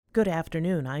Good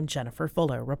afternoon, I'm Jennifer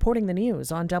Fuller, reporting the news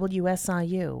on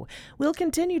WSIU. We'll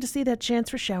continue to see that chance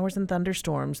for showers and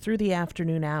thunderstorms through the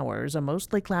afternoon hours, a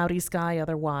mostly cloudy sky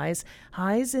otherwise,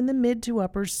 highs in the mid to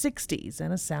upper 60s,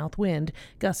 and a south wind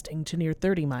gusting to near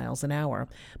 30 miles an hour.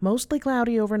 Mostly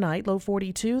cloudy overnight, low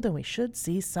 42, then we should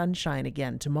see sunshine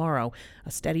again tomorrow,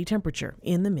 a steady temperature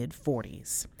in the mid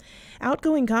 40s.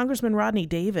 Outgoing Congressman Rodney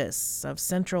Davis of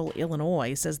Central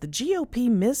Illinois says the GOP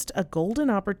missed a golden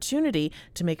opportunity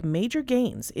to make major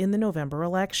gains in the November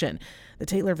election. The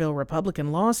Taylorville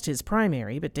Republican lost his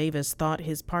primary, but Davis thought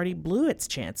his party blew its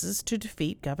chances to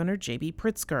defeat Governor J.B.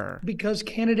 Pritzker. Because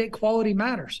candidate quality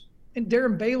matters. And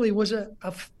Darren Bailey was an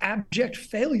abject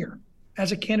failure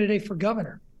as a candidate for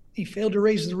governor. He failed to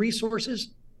raise the resources.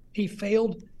 He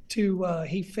failed to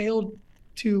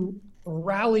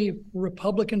rally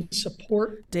Republican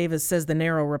support. Davis says the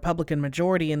narrow Republican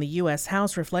majority in the U.S.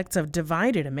 House reflects a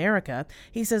divided America.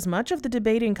 He says much of the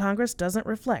debate in Congress doesn't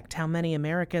reflect how many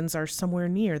Americans are somewhere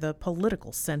near the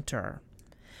political center.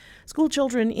 School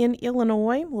children in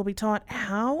Illinois will be taught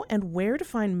how and where to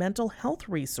find mental health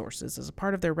resources as a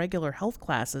part of their regular health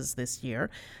classes this year.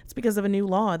 It's because of a new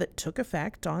law that took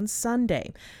effect on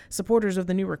Sunday. Supporters of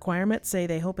the new requirement say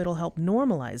they hope it'll help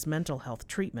normalize mental health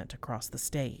treatment across the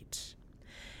state.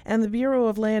 And the Bureau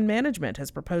of Land Management has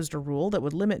proposed a rule that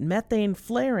would limit methane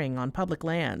flaring on public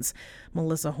lands.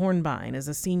 Melissa Hornbein is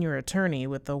a senior attorney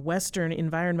with the Western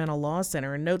Environmental Law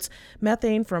Center and notes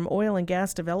methane from oil and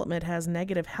gas development has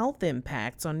negative health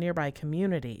impacts on nearby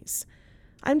communities.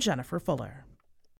 I'm Jennifer Fuller.